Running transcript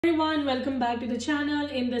Everyone, welcome back to the channel.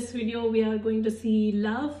 In this video we are going to see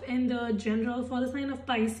love in the general for the sign of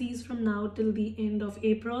Pisces from now till the end of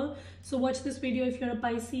April. So watch this video if you're a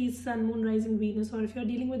Pisces, Sun, Moon, Rising, Venus, or if you're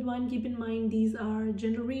dealing with one. Keep in mind these are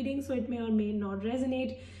general readings, so it may or may not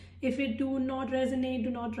resonate. If it do not resonate, do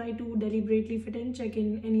not try to deliberately fit in. Check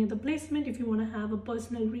in any other placement. If you want to have a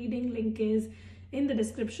personal reading, link is in the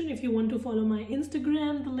description. If you want to follow my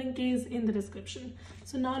Instagram, the link is in the description.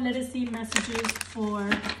 So now let us see messages for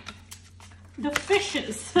the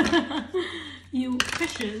fishes. You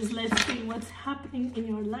fishes, let's see what's happening in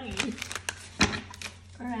your life.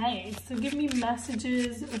 All right, so give me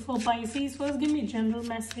messages for Pisces. First give me general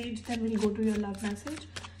message, then we'll go to your love message.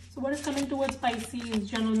 So what is coming towards Pisces?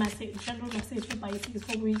 General message for Pisces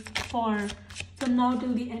for from now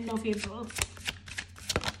till the end of April.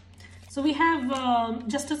 So we have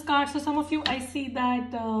Justice card. So some of you, I see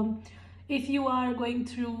that if you are going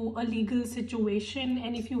through a legal situation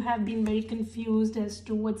and if you have been very confused as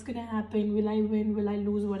to what's going to happen, will I win, will I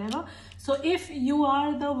lose, whatever. So if you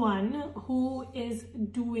are the one who is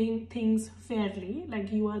doing things fairly,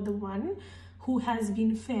 like you are the one who has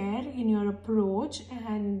been fair in your approach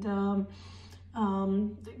and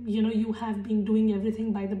you know, you have been doing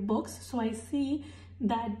everything by the books. So I see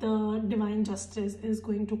that the divine justice is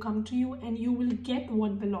going to come to you and you will get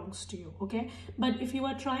what belongs to you, okay? But if you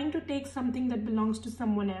are trying to take something that belongs to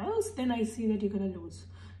someone else, then I see that you're going to lose.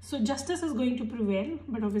 So justice is going to prevail,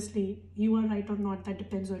 but obviously you are right or not, that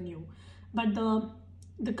depends on you. But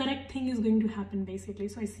the correct thing is going to happen basically.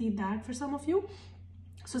 So I see that for some of you.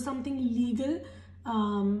 So something legal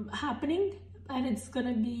happening, and it's going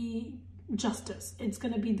to be justice, it's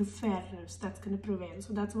going to be the fairness that's going to prevail.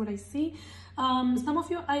 So that's what I see. Some of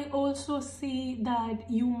you, I also see that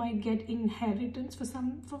you might get inheritance for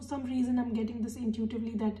some reason. I'm getting this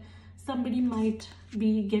intuitively that somebody might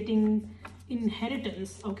be getting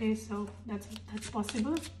inheritance, okay? So that's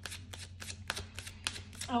possible.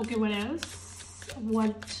 Okay, what else?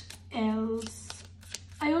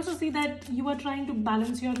 I also see that you are trying to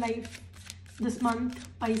balance your life this month,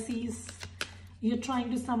 Pisces. You're trying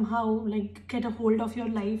to somehow like get a hold of your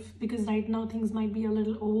life, because right now things might be a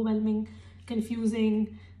little overwhelming,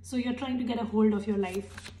 confusing. So you're trying to get a hold of your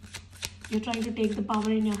life. You're trying to take the power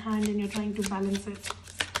in your hand and you're trying to balance it.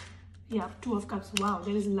 Yeah, Two of Cups. Wow,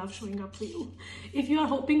 there is love showing up for you. If you are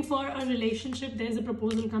hoping for a relationship, there's a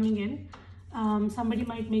proposal coming in. Somebody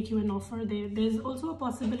might make you an offer. There's also a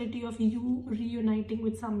possibility of you reuniting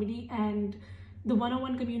with somebody and the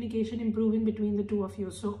one-on-one communication improving between the two of you.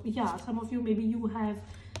 So yeah, some of you, maybe you have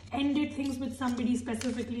ended things with somebody,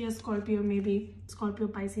 specifically a Scorpio, maybe Scorpio,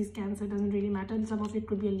 Pisces, Cancer, doesn't really matter. And some of it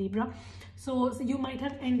could be a Libra. So you might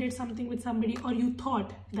have ended something with somebody, or you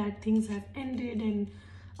thought that things have ended and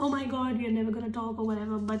oh my god, we are never going to talk or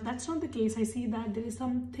whatever, but that's not the case. I see that there is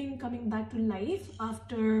something coming back to life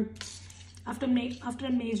after a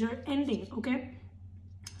major ending, okay?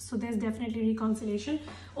 So there's definitely reconciliation.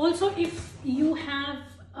 Also, if you have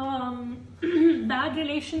bad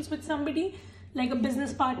relations with somebody, like a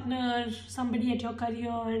business partner, somebody at your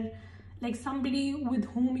career, like somebody with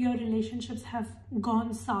whom your relationships have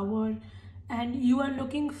gone sour and you are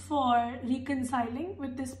looking for reconciling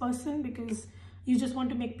with this person because you just want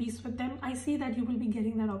to make peace with them, I see that you will be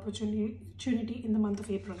getting that opportunity in the month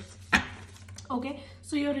of April. Okay,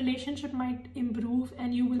 so your relationship might improve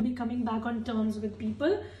and you will be coming back on terms with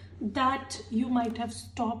people that you might have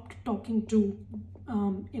stopped talking to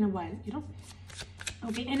in a while, you know.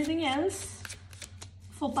 Okay, anything else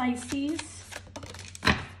for Pisces?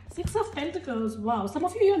 Six of Pentacles. Wow, some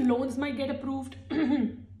of you, your loans might get approved.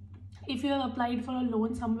 If you have applied for a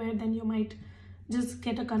loan somewhere, then you might just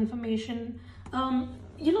get a confirmation.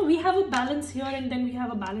 You know, we have a balance here and then we have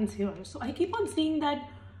a balance here. So I keep on seeing that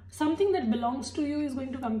something that belongs to you is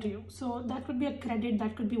going to come to you. So that could be a credit,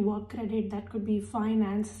 that could be work credit, that could be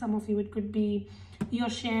finance. Some of you, it could be your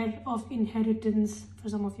share of inheritance. For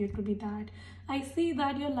some of you, it could be that. I see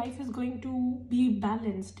that your life is going to be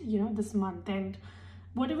balanced, you know, this month, and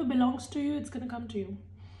whatever belongs to you, it's going to come to you.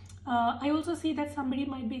 I also see that somebody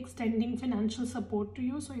might be extending financial support to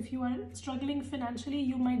you. So if you are struggling financially,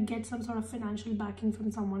 you might get some sort of financial backing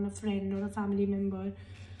from someone, a friend or a family member,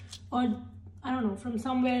 or I don't know, from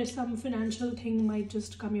somewhere. Some financial thing might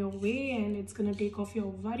just come your way and it's gonna take off your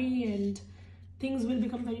worry and things will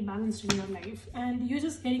become very balanced in your life and you're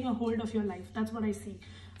just getting a hold of your life. That's what I see.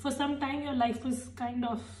 For some time your life was kind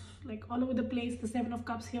of like all over the place. The Seven of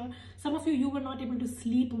Cups here. Some of you were not able to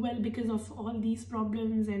sleep well because of all these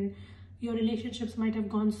problems, and your relationships might have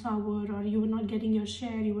gone sour, or you were not getting your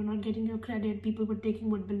share, you were not getting your credit, people were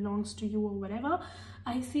taking what belongs to you or whatever.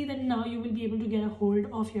 I see that now you will be able to get a hold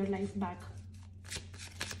of your life back.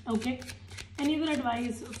 Okay, any other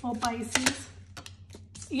advice for Pisces?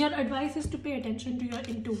 Your advice is to pay attention to your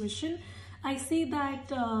intuition. I see that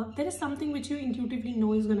there is something which you intuitively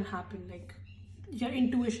know is going to happen. Like your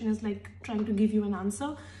intuition is like trying to give you an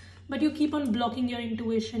answer, but you keep on blocking your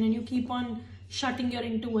intuition and you keep on shutting your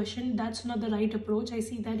intuition. That's not the right approach. I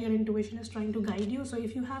see that your intuition is trying to guide you. So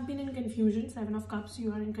if you have been in confusion, 7 of Cups,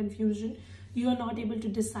 you are in confusion, you are not able to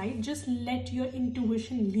decide, just let your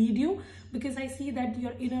intuition lead you, because I see that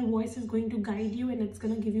your inner voice is going to guide you and it's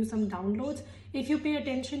going to give you some downloads. If you pay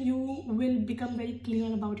attention, you will become very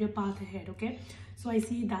clear about your path ahead. Okay, so I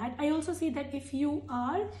see that. I also see that if you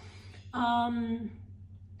are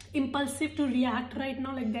impulsive to react right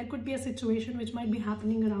now, like there could be a situation which might be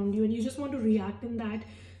happening around you and you just want to react in that,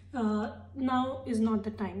 now is not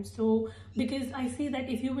the time. So because I see that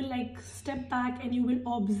if you will like step back and you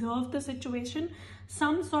will observe the situation,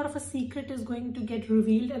 some sort of a secret is going to get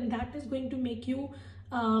revealed, and that is going to make you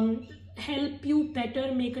help you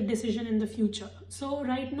better make a decision in the future. So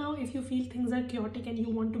right now, if you feel things are chaotic and you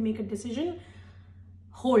want to make a decision,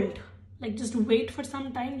 hold, like just wait for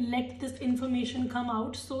some time, let this information come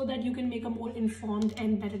out so that you can make a more informed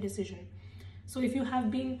and better decision. So if you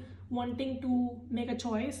have been wanting to make a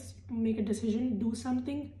choice, to make a decision, do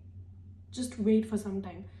something, just wait for some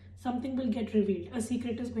time. Something will get revealed, a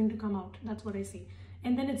secret is going to come out. That's what I see.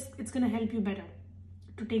 And then it's going to help you better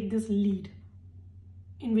to take this lead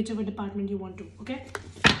in whichever department you want to. Okay,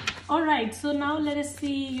 all right, so now let us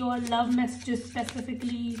see your love messages,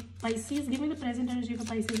 specifically Pisces. Give me the present energy for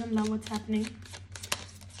Pisces and love. What's happening?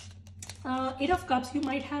 8 of Cups. You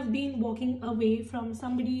might have been walking away from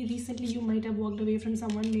somebody recently. You might have walked away from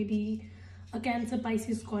someone, maybe a Cancer,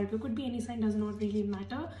 Pisces, Scorpio, could be any sign, does not really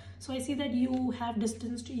matter. So I see that you have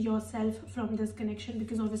distanced yourself from this connection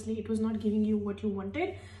because obviously it was not giving you what you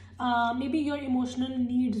wanted. Maybe your emotional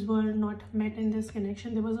needs were not met in this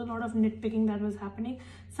connection. There was a lot of nitpicking that was happening.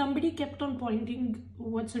 Somebody kept on pointing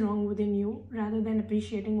what's wrong within you rather than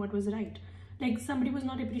appreciating what was right. Like somebody was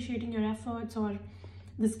not appreciating your efforts or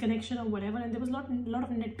this connection or whatever, and there was a lot of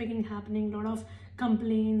nitpicking happening, a lot of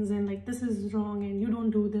complaints and like this is wrong and you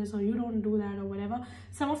don't do this or you don't do that or whatever.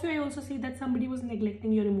 Some of you, I also see that somebody was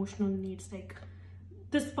neglecting your emotional needs. Like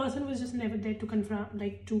this person was just never there to confront,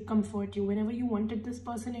 like to comfort you. Whenever you wanted this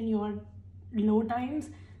person in your low times,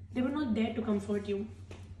 they were not there to comfort you.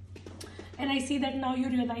 And I see that now you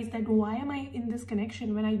realize that why am I in this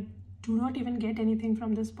connection when I do not even get anything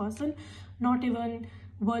from this person, not even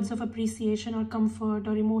words of appreciation or comfort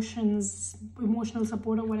or emotional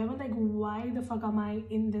support or whatever. Like why the fuck am I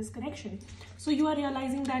in this connection? So you are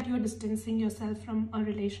realizing that you are distancing yourself from a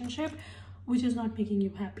relationship which is not making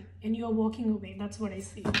you happy and you are walking away. That's what I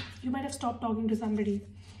see. You might have stopped talking to somebody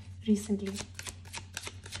recently.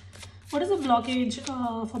 What is the blockage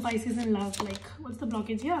for Pisces in love? Like what's the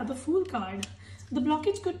blockage? Yeah, the Fool card. The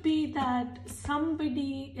blockage could be that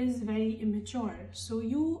somebody is very immature. So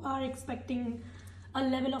you are expecting a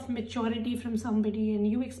level of maturity from somebody and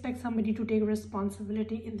you expect somebody to take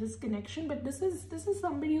responsibility in this connection, but this is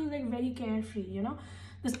somebody who's like very carefree, you know.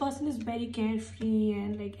 This person is very carefree,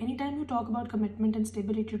 and like anytime you talk about commitment and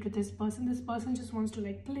stability to this person just wants to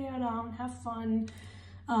like play around, have fun,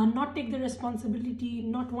 not take the responsibility,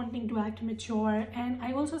 not wanting to act mature. And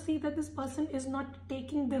I also see that this person is not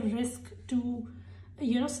taking the risk to,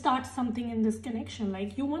 you know, start something in this connection.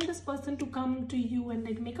 Like you want this person to come to you and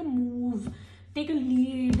like make a move, take a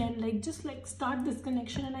lead and like just like start this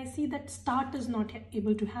connection, and I see that start is not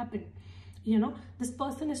able to happen. You know, this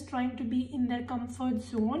person is trying to be in their comfort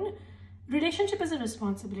zone. Relationship is a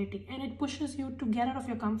responsibility and it pushes you to get out of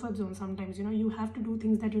your comfort zone. Sometimes, you know, you have to do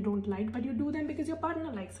things that you don't like, but you do them because your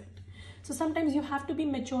partner likes it. So sometimes you have to be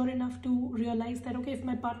mature enough to realize that, okay, if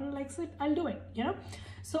my partner likes it, I'll do it, you know.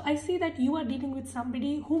 So I see that you are dealing with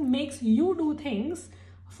somebody who makes you do things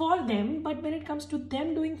for them, but when it comes to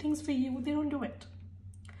them doing things for you, they don't do it.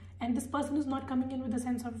 And this person is not coming in with a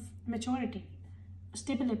sense of maturity,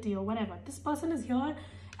 stability or whatever. This person is here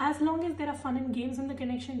as long as there are fun and games in the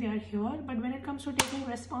connection, they are here, but when it comes to taking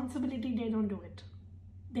responsibility, they don't do it.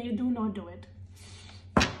 They do not do it,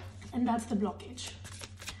 and that's the blockage.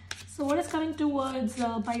 So what is coming towards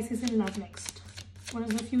Pisces in love next? What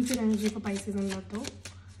is the future energy for Pisces in love though?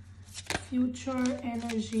 Future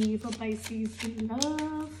energy for Pisces in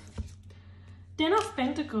love. 10 of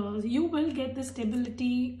Pentacles. You will get the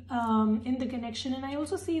stability in the connection, and I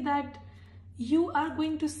also see that you are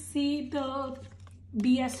going to see the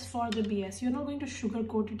BS for the BS. You're not going to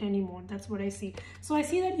sugarcoat it anymore. That's what I see. So I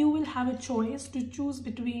see that you will have a choice to choose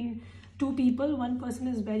between two people. One person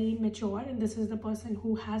is very mature and this is the person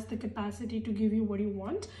who has the capacity to give you what you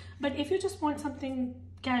want. But if you just want something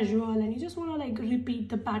casual and you just want to like repeat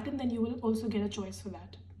the pattern, then you will also get a choice for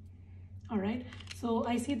that. All right, so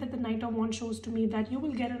I see that the Knight of Wands shows to me that you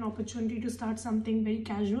will get an opportunity to start something very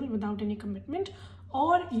casual without any commitment,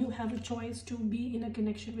 or you have a choice to be in a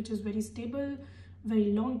connection which is very stable,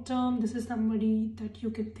 very long term. This is somebody that you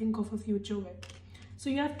can think of a future with. So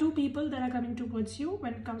you have two people that are coming towards you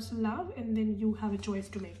when it comes to love, and then you have a choice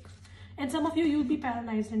to make. And some of you, you'll be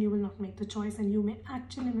paralyzed and you will not make the choice, and you may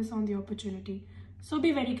actually miss on the opportunity. So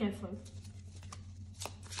be very careful.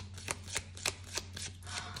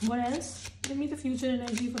 What else? Give me the future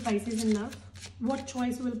energy for Pisces in love. What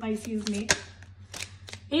choice will Pisces make?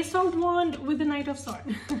 Ace of Wands with the Knight of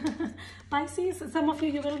Swords. Pisces, some of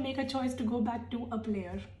you, you're going to make a choice to go back to a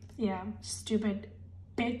player. Yeah, stupid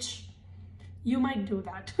bitch. You might do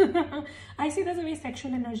that. I see there's a very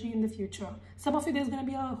sexual energy in the future. Some of you, there's going to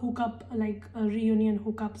be a hookup, like a reunion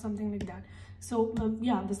hookup, something like that. So,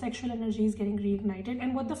 yeah, the sexual energy is getting reignited.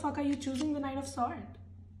 And what the fuck are you choosing? The Knight of Swords.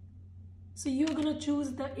 So you're going to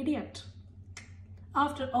choose the idiot.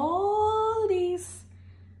 After all these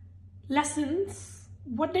lessons,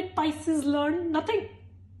 what did Pisces learn? Nothing.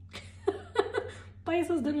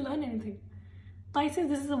 Pisces didn't learn anything. Pisces,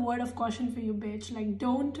 this is a word of caution for you, bitch. Like,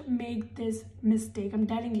 don't make this mistake. I'm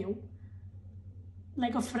telling you.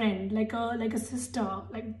 Like a friend, like a sister.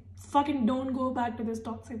 Like, fucking don't go back to this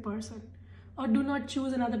toxic person. Or do not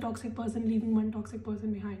choose another toxic person, leaving one toxic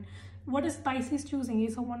person behind. What is Pisces choosing?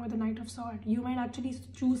 Ace of Wands with the Knight of Swords. You might actually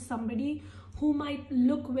choose somebody who might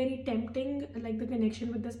look very tempting. Like, the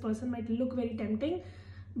connection with this person might look very tempting.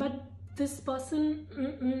 But this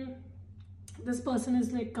person... this person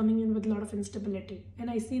is like coming in with a lot of instability,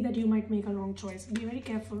 and I see that you might make a wrong choice. Be very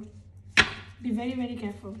careful. Be very, very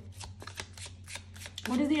careful.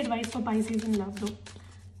 What is the advice for Pisces in love though?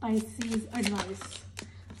 Pisces advice.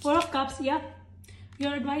 Four of Cups. Yeah,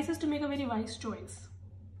 your advice is to make a very wise choice.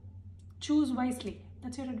 Choose wisely.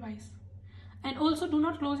 That's your advice. And also, do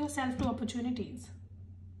not close yourself to opportunities.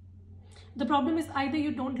 The problem is either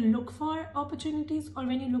you don't look for opportunities, or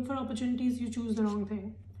when you look for opportunities, you choose the wrong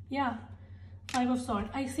thing. Yeah. Five of Swords.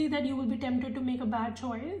 I see that you will be tempted to make a bad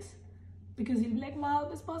choice because you'll be like, wow,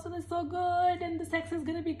 this person is so good and the sex is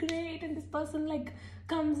gonna be great, and this person like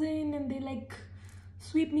comes in and they like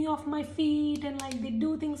sweep me off my feet and like they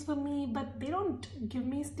do things for me, but they don't give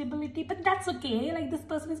me stability. But that's okay, like this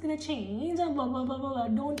person is gonna change and blah blah blah blah blah.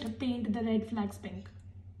 Don't paint the red flags pink.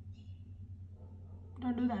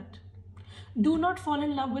 Don't do that. Do not fall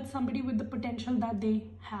in love with somebody with the potential that they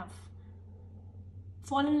have.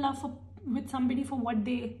 Fall in love with somebody for what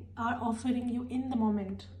they are offering you in the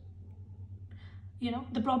moment. You know,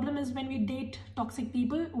 the problem is when we date toxic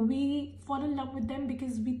people, we fall in love with them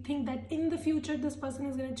because we think that in the future this person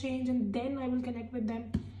is going to change and then I will connect with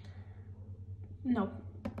them. No.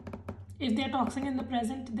 If they're toxic in the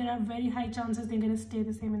present, there are very high chances they're going to stay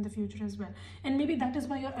the same in the future as well. And maybe that is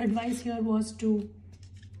why your advice here was to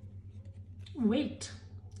wait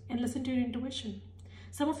and listen to your intuition.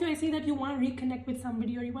 Some of you, I see that you want to reconnect with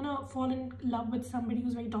somebody, or you want to fall in love with somebody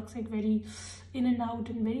who's very toxic, very in and out,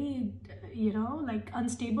 and very, you know, like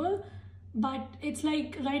unstable. But it's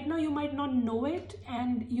like right now you might not know it,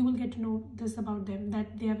 and you will get to know this about them,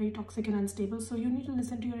 that they are very toxic and unstable. So you need to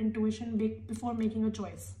listen to your intuition before making a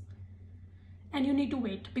choice. And you need to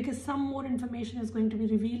wait, because some more information is going to be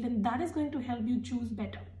revealed, and that is going to help you choose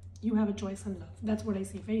better. You have a choice in love. That's what I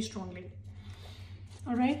see very strongly.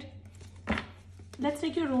 All right. Let's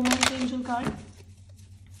take your romance angel card.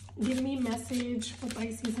 Give me message for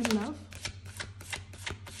Pisces in love.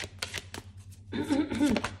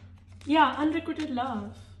 Yeah, unrequited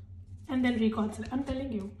love. And then reconcile. I'm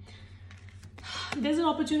telling you. There's an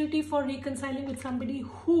opportunity for reconciling with somebody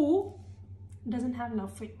who doesn't have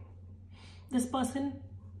love for you. This person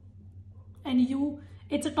and you,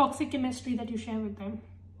 it's a toxic chemistry that you share with them.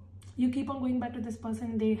 You keep on going back to this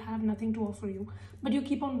person, they have nothing to offer you, but you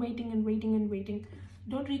keep on waiting and waiting and waiting.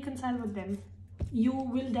 Don't reconcile with them. You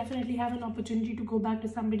will definitely have an opportunity to go back to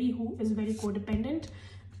somebody who is very codependent.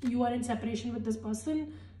 You are in separation with this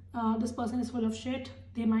person. This person is full of shit.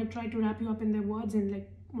 They might try to wrap you up in their words and like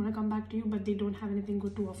want to come back to you, but they don't have anything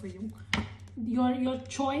good to offer you. Your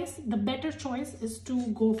choice, the better choice, is to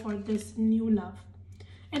go for this new love.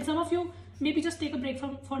 And some of you, maybe just take a break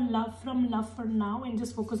from love for now and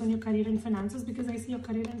just focus on your career and finances, because I see your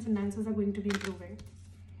career and finances are going to be improving.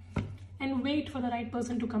 And wait for the right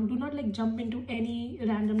person to come. Do not like jump into any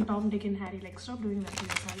random Tom, Dick and Harry. Like, stop doing that to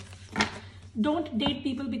yourself. Don't date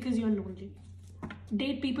people because you're lonely.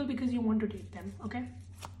 Date people because you want to date them, okay?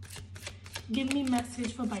 Give me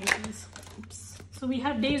message for Pisces. Oops. So we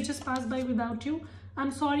have days just passed by without you.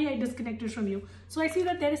 I'm sorry I disconnected from you. So I see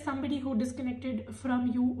that there is somebody who disconnected from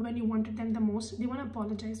you when you wanted them the most. They want to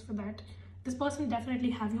apologize for that. This person definitely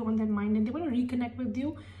have you on their mind and they want to reconnect with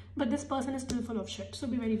you, but this person is still full of shit. So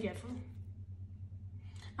be very careful.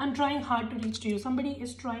 I'm trying hard to reach to you. Somebody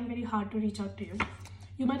is trying very hard to reach out to you.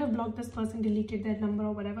 You might have blocked this person, deleted their number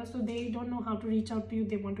or whatever. So they don't know how to reach out to you.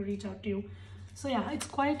 They want to reach out to you. So yeah, it's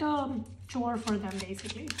quite a chore for them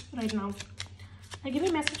basically right now. I give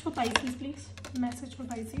a message for Pisces, please. Message for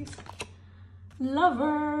Pisces.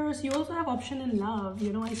 Lovers, you also have option in love.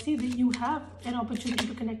 You know, I see that you have an opportunity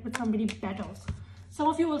to connect with somebody better. Some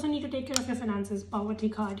of you also need to take care of your finances. Poverty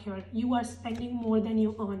card here. You are spending more than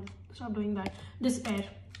you earn. Stop doing that. Despair.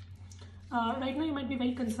 Right now, you might be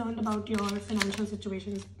very concerned about your financial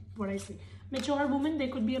situations. What I see. Mature woman, there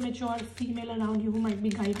could be a mature female around you who might be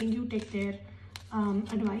guiding you. Take their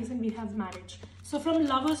advice, and we have marriage. So from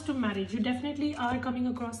lovers to marriage, you definitely are coming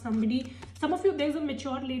across somebody. Some of you, there's a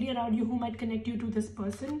mature lady around you who might connect you to this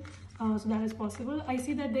person. So that is possible. I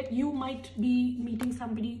see that you might be meeting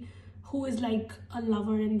somebody who is like a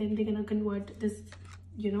lover, and then they're gonna convert this,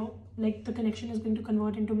 you know, like the connection is going to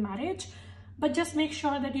convert into marriage. But just make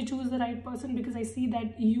sure that you choose the right person, because I see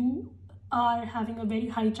that you are having a very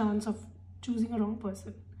high chance of choosing a wrong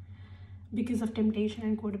person because of temptation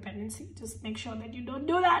and codependency. Just make sure that you don't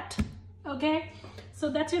do that. Okay,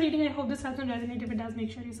 so that's your reading. I hope this helps and resonates. If it does,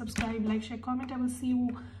 make sure you subscribe, like, share, comment. I will see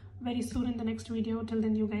you very soon in the next video. Till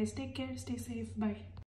then, you guys take care, stay safe, bye.